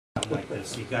like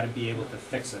this. You've got to be able to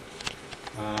fix it.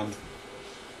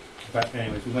 But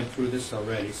anyways, we went through this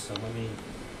already, so let me...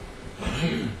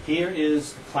 Here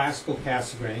is the classical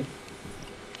Cassegrain.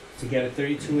 To get a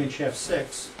 32-inch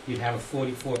F6, you'd have a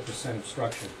 44%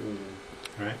 obstruction.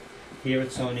 All right? Here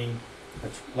it's only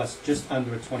just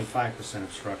under a 25%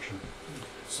 obstruction.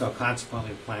 So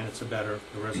consequently, the planets are better,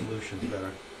 the resolution's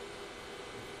better.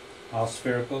 All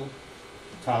spherical,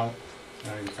 tall.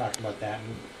 We talked about that.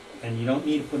 And you don't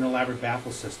need to put an elaborate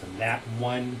baffle system. That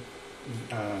one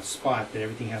spot that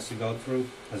everything has to go through,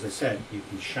 as I said, you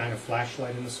can shine a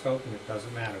flashlight in the scope and it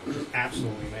doesn't matter, which is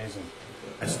absolutely amazing.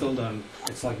 I still don't,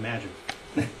 it's like magic.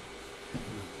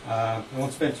 I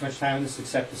won't spend too much time on this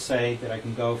except to say that I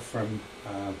can go from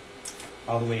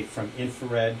all the way from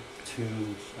infrared to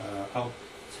out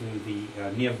to the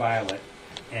near violet,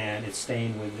 and it's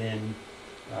staying within,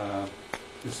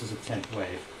 this is a 10th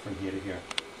wave from here to here.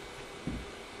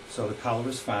 So the color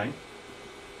is fine.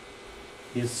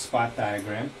 Here's the spot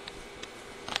diagram.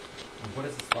 What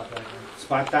is the spot diagram?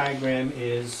 Spot diagram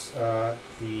is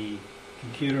the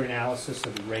computer analysis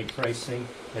of the ray tracing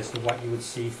as to what you would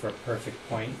see for a perfect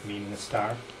point, meaning a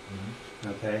star. Mm-hmm.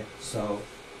 Okay, so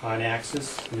on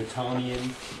axis,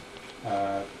 Newtonian,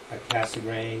 a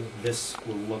Cassegrain, this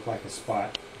will look like a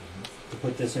spot. Mm-hmm. To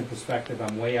put this in perspective,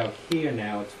 I'm way out here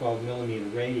now, a 12 millimeter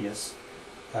radius.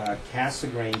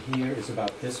 Cassegrain here is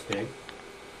about this big,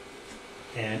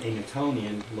 and a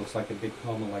Newtonian looks like a big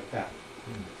coma like that.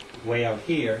 Mm-hmm. Way out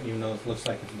here, even though it looks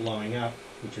like it's blowing up,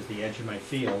 which is the edge of my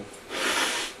field,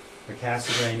 a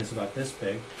Cassegrain is about this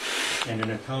big, and a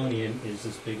Newtonian is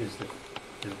as big as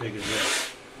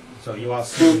this. So you all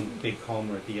see a big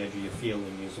coma at the edge of your field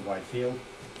when you use a wide field.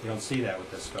 You don't see that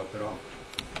with this scope at all.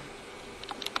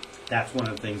 That's one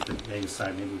of the things that they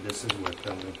decide maybe this is worth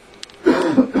building.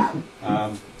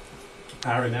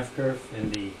 RMF curve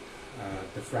in the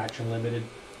diffraction limited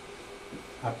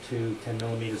up to 10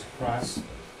 millimeters across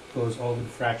goes over the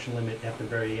diffraction limit at the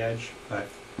very edge, but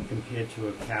compared to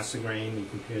a Cassegrain and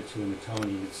compared to a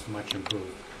Newtonian, it's much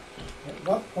improved. At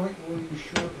what point were you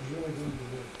sure it was really going to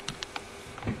work?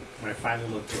 When I finally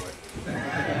looked through it.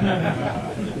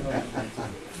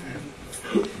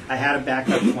 I had a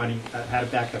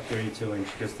backup 32 inch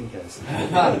just in case.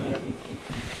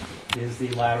 Here's the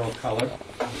lateral color.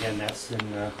 Again, that's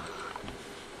in.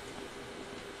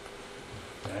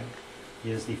 Okay.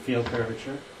 Here's the field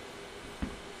curvature.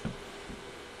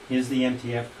 Here's the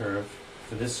MTF curve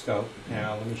for this scope.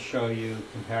 Now let me show you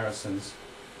comparisons.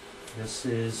 This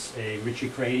is a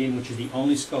Ritchie-Cradian, which is the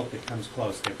only scope that comes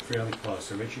close. They're fairly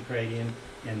close. A Ritchie-Cradian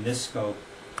and this scope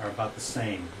are about the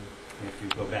same if you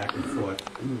go back and forth.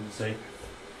 See?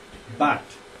 But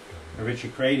a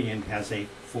Ritchie-Cradian has a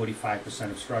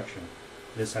 45% obstruction.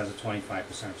 This has a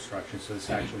 25% obstruction, so this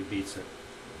actually beats it.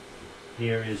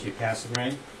 Here is your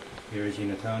Cassegrain, here is your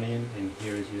Newtonian, and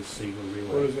here is your Siegel relay.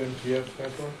 What does MTF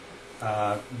stand for?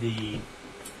 The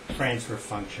transfer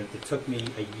function. It took me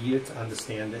a year to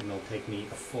understand it, and it'll take me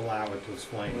a full hour to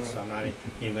explain it, so I'm not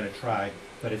even going to try.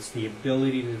 But it's the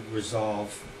ability to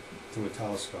resolve through a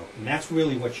telescope. And that's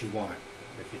really what you want,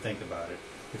 if you think about it.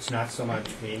 It's not so much,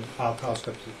 I mean, all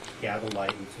telescopes gather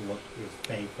light and to look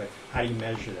faint, but how do you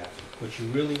measure that? What you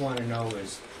really want to know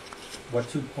is what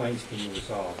 2 points can you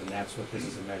resolve, and that's what this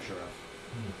is a measure of,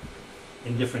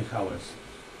 in different colors.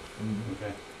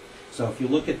 Okay. So if you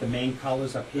look at the main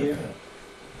colors up here,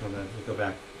 hold on, let me go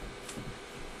back.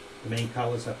 The main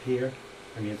colors up here,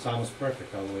 I mean, it's almost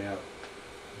perfect all the way out.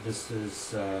 This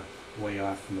is way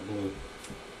off from the blue,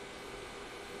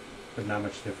 but not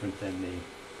much different than the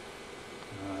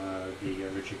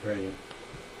Ritchie-Cradian.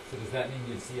 So does that mean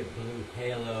you'd see a blue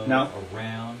halo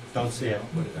around? Don't see it.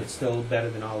 It's still better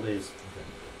than all these. Okay.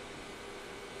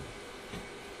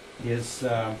 Here's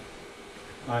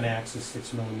on axis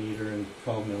 6 millimeter and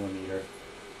 12 millimeter,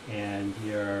 and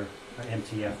your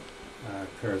MTF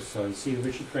curves. So you see the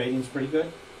Ritchie-Cradian's pretty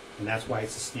good, and that's why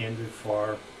it's a standard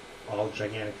for all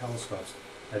gigantic telescopes.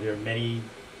 There are many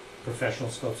professional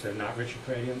scopes that are not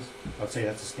Ritchie-Cradians. I would say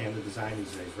that's a standard design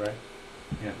these days, right?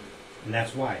 Yeah. And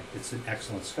that's why. It's an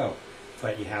excellent scope,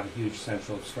 but you have a huge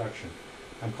central obstruction.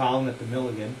 I'm calling it the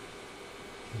Milligan.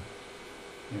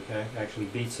 Okay, actually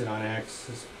beats it on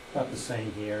axis, about the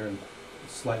same here, and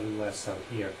slightly less out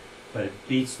here. But it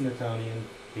beats the Newtonian,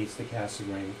 beats the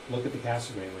Cassegrain. Look at the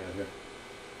Cassegrain right here.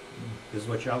 This is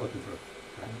what y'all looking for.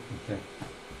 Okay.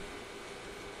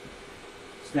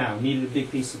 So now, needed a big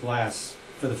piece of glass.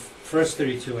 For the first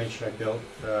 32 inch I built,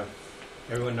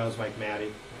 everyone knows Mike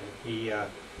Matty.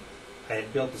 I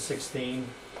had built the 16,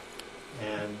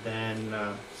 and then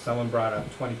someone brought a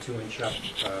 22 inch up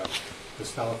the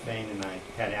Stellafane, and I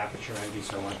had aperture envy,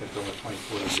 so I wanted to go with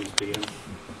 24 degrees beam.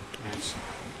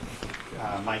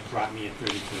 And Mike brought me a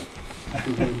 32,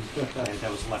 and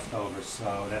that was left over,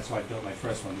 so that's why I built my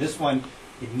first one. This one,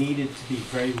 it needed to be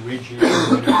very rigid in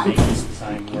order to make this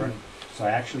design work, so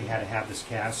I actually had to have this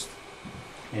cast,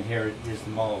 and here is the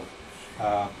mold.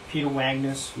 Peter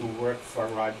Wagnus, who worked for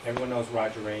everyone knows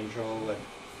Roger Angel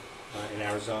in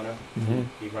Arizona. Mm-hmm.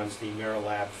 He runs the Mirror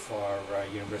Lab for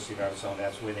University of Arizona.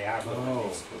 That's where they are building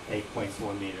these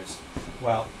 8.4 meters.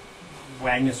 Well,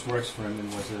 Wagnus works for him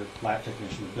and was a lab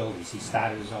technician to build these. He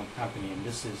started his own company, and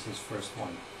this is his first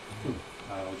one,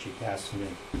 which he cast for me.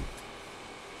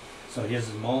 So here's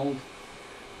his mold,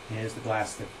 and here's the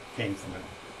glass that came from it.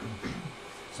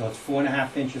 So it's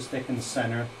 4.5 inches thick in the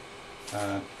center,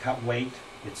 cut weight,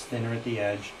 it's thinner at the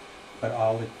edge, but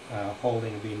all the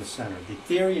holding will be in the center. The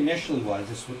theory initially was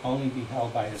this would only be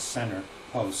held by a center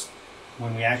post.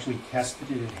 When we actually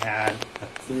tested it, it had a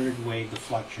third wave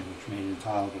deflection, which made it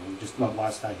intolerable. We just about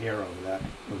lost our hair over that,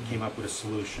 but we came up with a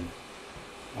solution.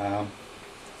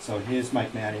 So here's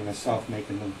Mike Matty and myself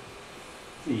making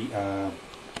the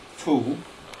tool,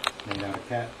 made out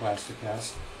of plastic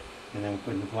cast, and then we're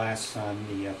putting the glass on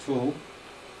the tool.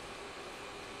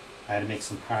 I had to make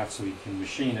some parts so we can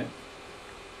machine it.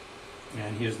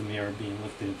 And here's the mirror being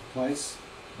lifted into place.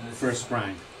 First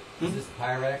grind. Is this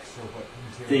Pyrex or what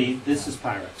material? This is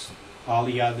Pyrex. All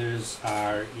the others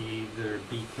are either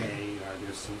BK or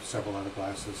there's several other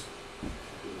glasses.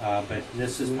 But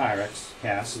this is Pyrex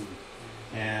cast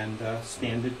and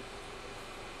standard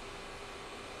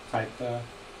type.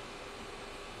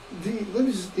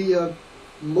 The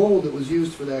mold that was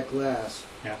used for that glass.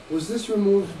 Yeah. Was this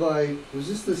removed by? Was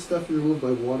this the stuff removed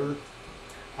by water?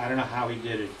 I don't know how he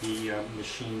did it. He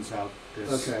machines out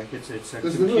this. Okay. It's a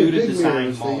Because the really computer big designed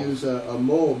mirrors, mold. they use a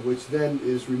mold which then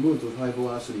is removed with high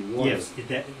velocity water. Yes,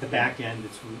 the back end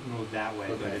it's removed that way,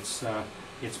 but Okay.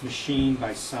 it's machined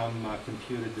by some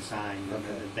computer design.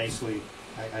 Okay. And basically,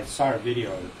 I saw a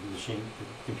video of the machine.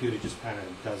 The computer just kind of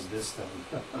does this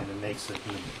thing, and it makes it.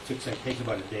 And it takes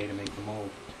about a day to make the mold.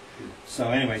 So,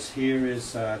 anyways, here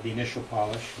is the initial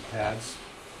polish, the pads,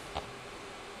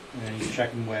 and he's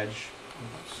checking wedge.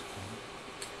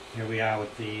 Here we are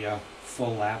with the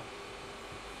full lap,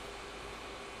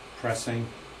 pressing,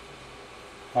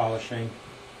 polishing,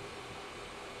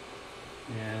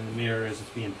 and the mirror as it's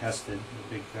being tested,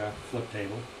 the big flip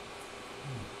table.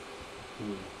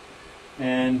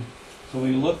 And so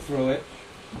when you look through it,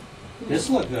 this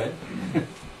looked good,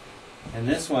 and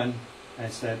this one, I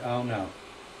said, oh no,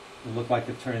 it looked like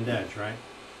a turned edge, right?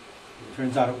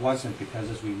 Turns out it wasn't,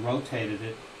 because as we rotated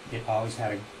it, it always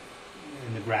had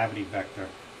in the gravity vector.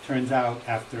 Turns out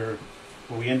after,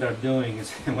 what we ended up doing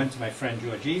is I went to my friend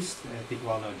George East. I think you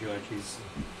all know George. He's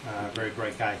a very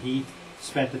bright guy. He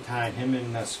spent the time, him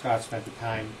and Scott spent the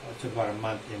time, it took about a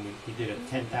month, and he did a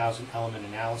 10,000 element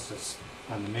analysis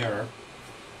on the mirror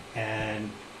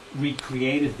and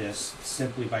recreated this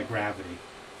simply by gravity.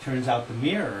 Turns out the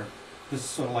mirror, this is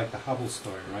sort of like the Hubble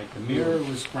story, right? The mirror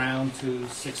was ground to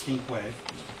 16th wave,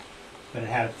 but it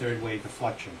had a third wave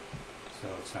deflection. So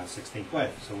it's not 16th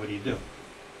wave. So what do?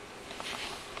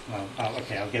 Well,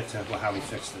 okay, I'll get to how we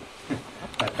fixed it.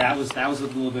 But that was a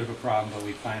little bit of a problem, but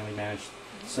we finally managed.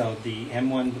 So the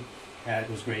M1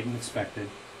 was greater than expected.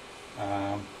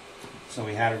 So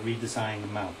we had to redesign the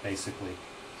mount, basically.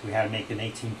 So we had to make an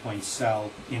 18-point cell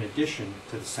in addition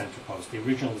to the center post. The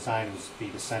original design was to be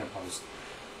the center post.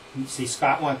 See,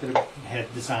 Scott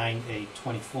had designed a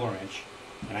 24-inch.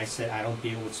 And I said, I don't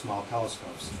deal with small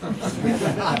telescopes.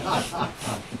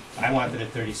 I wanted a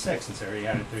 36 since I already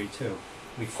had a 32.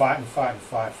 We fought and fought and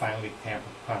fought, finally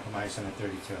compromised on a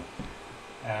 32.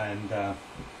 And the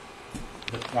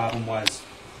problem was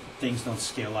things don't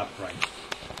scale up right.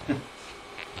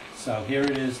 So here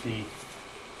it is, the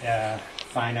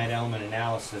finite element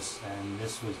analysis, and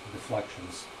this was the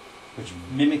deflections, which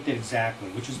mimicked it exactly,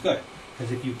 which is good.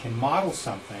 Because if you can model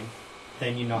something,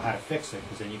 then you know how to fix it,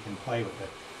 because then you can play with it.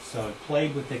 So it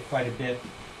played with it quite a bit,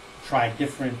 tried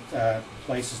different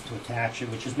places to attach it,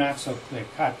 which is not so clear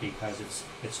cut because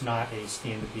it's not a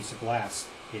standard piece of glass.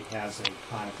 It has a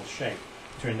conical shape.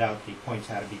 Turned out the points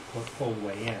had to be pulled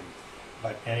way in.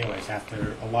 But anyways,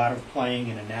 after a lot of playing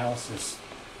and analysis,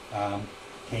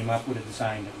 came up with a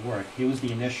design that worked. Here was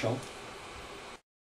the initial.